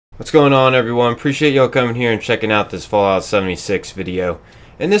What's going on, everyone? Appreciate y'all coming here and checking out this Fallout 76 video.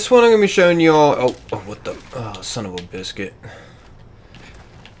 In this one I'm going to be showing y'all... Oh, son of a biscuit.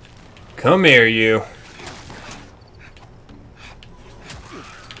 Come here, you.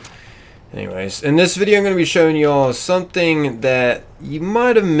 Anyways, in this video I'm going to be showing y'all something that you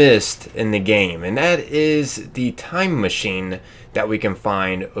might have missed in the game, and that is the time machine that we can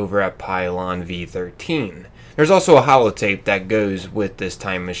find over at Pylon V-13. There's also a holotape that goes with this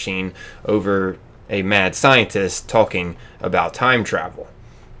time machine over a mad scientist talking about time travel.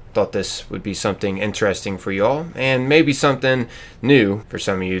 Thought this would be something interesting for y'all, and maybe something new for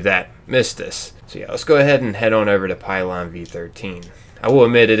some of you that missed this. So yeah, let's go ahead and head on over to Pylon V-13. I will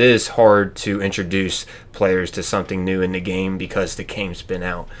admit it is hard to introduce players to something new in the game because the game's been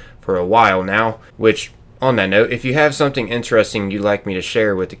out for a while now, which, on that note, if you have something interesting you'd like me to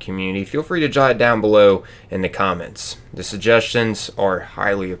share with the community, feel free to jot it down below in the comments. The suggestions are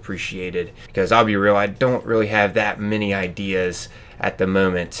highly appreciated because I'll be real, I don't really have that many ideas at the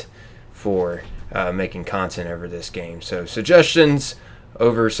moment for making content over this game. So suggestions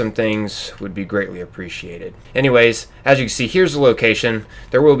over some things would be greatly appreciated. Anyways, as you can see, here's the location.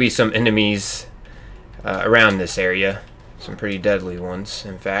 There will be some enemies around this area. Some pretty deadly ones,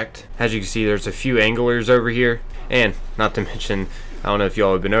 in fact. As you can see, there's a few anglers over here. And, not to mention, I don't know if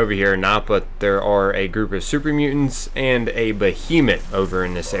y'all have been over here or not, but there are a group of super mutants and a behemoth over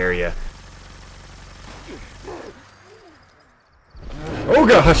in this area. Oh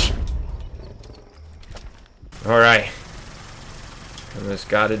gosh! Alright. Almost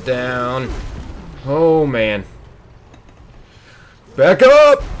got it down. Oh man. Back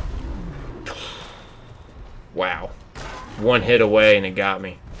up! Wow. One hit away and it got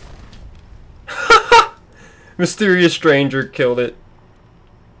me. Mysterious stranger killed it.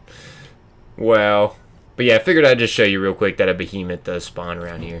 Wow. But yeah, I figured I'd just show you real quick that a behemoth does spawn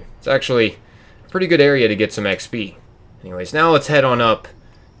around here. It's actually a pretty good area to get some XP. Anyways, now let's head on up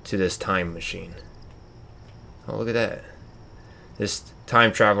to this time machine. Oh, look at that. This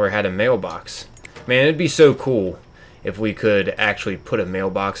time traveler had a mailbox. Man, it'd be so cool if we could actually put a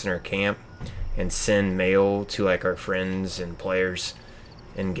mailbox in our camp and send mail to like our friends and players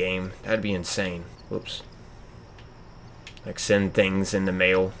in game. That'd be insane. Whoops. Like send things in the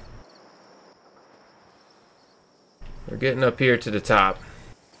mail. We're getting up here to the top.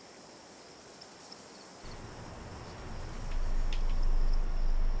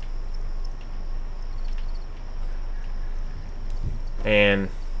 And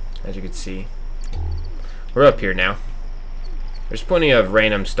as you can see, we're up here now. There's plenty of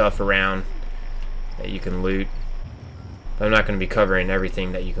random stuff around that you can loot, but I'm not going to be covering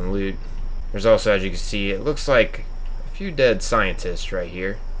everything that you can loot. There's also, as you can see, it looks like a few dead scientists right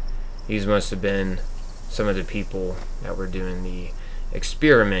here. These must have been some of the people that were doing the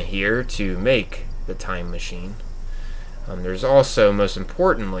experiment here to make the time machine. There's also, most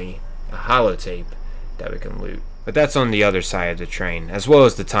importantly, a holotape that we can loot. But that's on the other side of the train, as well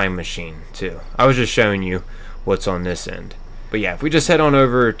as the time machine, too. I was just showing you what's on this end. But yeah, if we just head on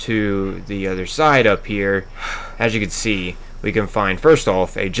over to the other side up here, as you can see, we can find, first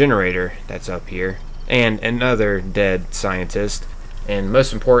off, a generator that's up here, and another dead scientist. And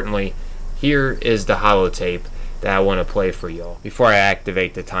most importantly, here is the holotape that I want to play for y'all before I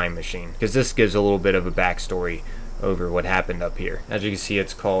activate the time machine, because this gives a little bit of a backstory over what happened up here. As you can see,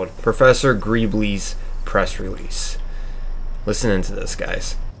 it's called Professor Greebly's press release. Listen into this,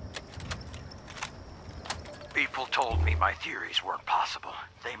 guys. People told me my theories weren't possible.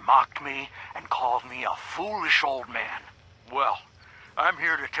 They mocked me and called me a foolish old man. Well, I'm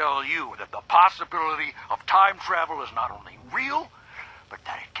here to tell you that the possibility of time travel is not only real, but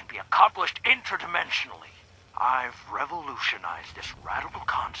that it can be accomplished interdimensionally. I've revolutionized this radical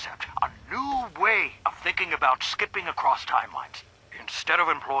concept, a new way of thinking about skipping across timelines. Instead of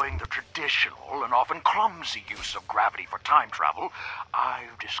employing the traditional and often clumsy use of gravity for time travel,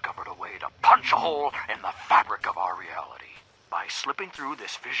 I've discovered a way to punch a hole in the fabric of our reality. By slipping through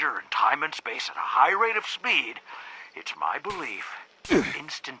this fissure in time and space at a high rate of speed, it's my belief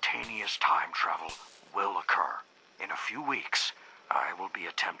instantaneous time travel will occur. In a few weeks, I will be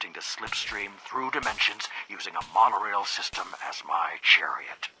attempting to slipstream through dimensions using a monorail system as my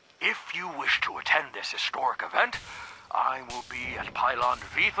chariot. If you wish to attend this historic event, I will be at Pylon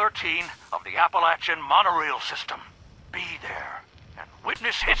V-13 of the Appalachian monorail system. Be there and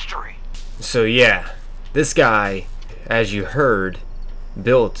witness history. So yeah, this guy, as you heard,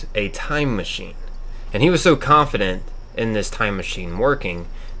 built a time machine. And he was so confident in this time machine working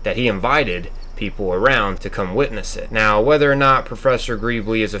that he invited people around to come witness it. Now, whether or not Professor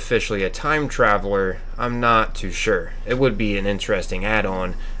Greebly is officially a time traveler, I'm not too sure. It would be an interesting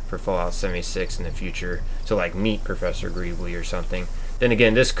add-on for Fallout 76 in the future to like meet Professor Greebly or something. Then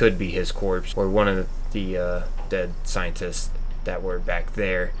again, this could be his corpse or one of the dead scientists that were back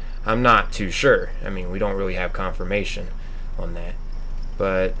there. I'm not too sure. I mean, we don't really have confirmation on that,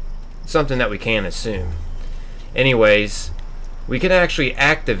 but something that we can assume. Anyways, we can actually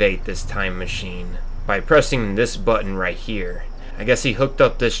activate this time machine by pressing this button right here. I guess he hooked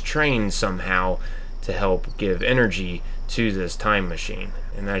up this train somehow to help give energy to this time machine.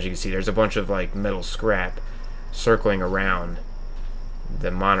 And as you can see, there's a bunch of like metal scrap circling around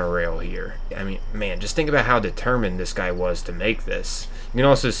the monorail here. I mean, man, just think about how determined this guy was to make this. You can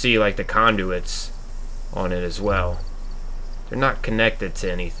also see like the conduits on it as well. They're not connected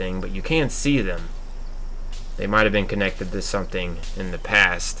to anything, but you can see them. They might have been connected to something in the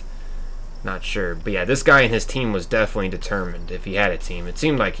past. Not sure. But yeah, this guy and his team was definitely determined, if he had a team. It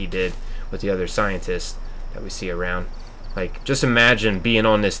seemed like he did with the other scientists that we see around. Like, just imagine being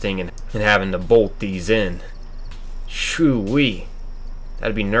on this thing and having to bolt these in. Shoo-wee.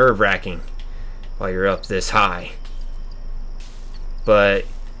 That'd be nerve-wracking while you're up this high. But,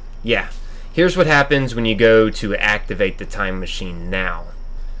 yeah. Here's what happens when you go to activate the time machine now.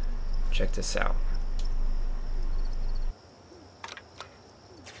 Check this out.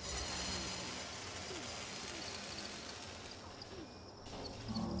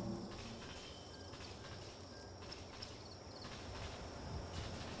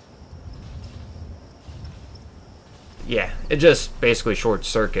 Yeah, it just basically short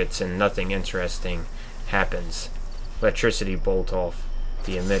circuits and nothing interesting happens. Electricity bolt off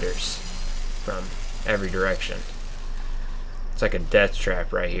the emitters from every direction. It's like a death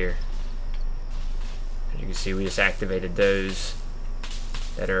trap right here. As you can see, we just activated those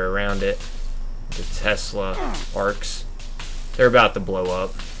that are around it. The Tesla arcs. They're about to blow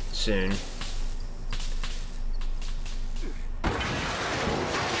up soon.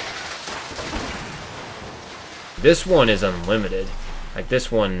 This one is unlimited. Like,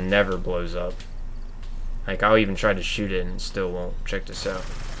 this one never blows up. Like, I'll even try to shoot it and it still won't. Check this out.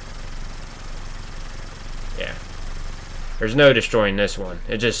 Yeah. There's no destroying this one.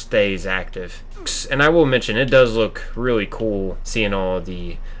 It just stays active. And I will mention, it does look really cool seeing all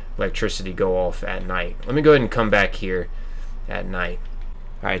the electricity go off at night. Let me go ahead and come back here at night.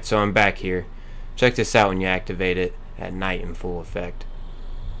 Alright, so I'm back here. Check this out when you activate it at night in full effect.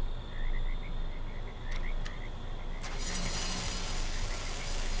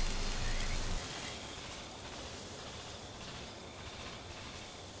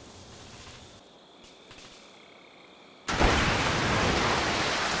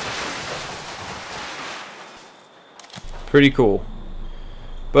 Pretty cool.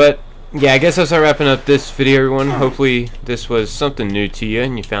 But yeah, I guess that's our wrapping up this video, everyone. Hopefully this was something new to you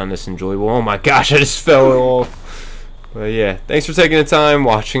and you found this enjoyable. Oh my gosh, I just fell off. But yeah, thanks for taking the time,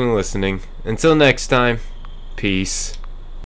 watching and listening. Until next time, peace.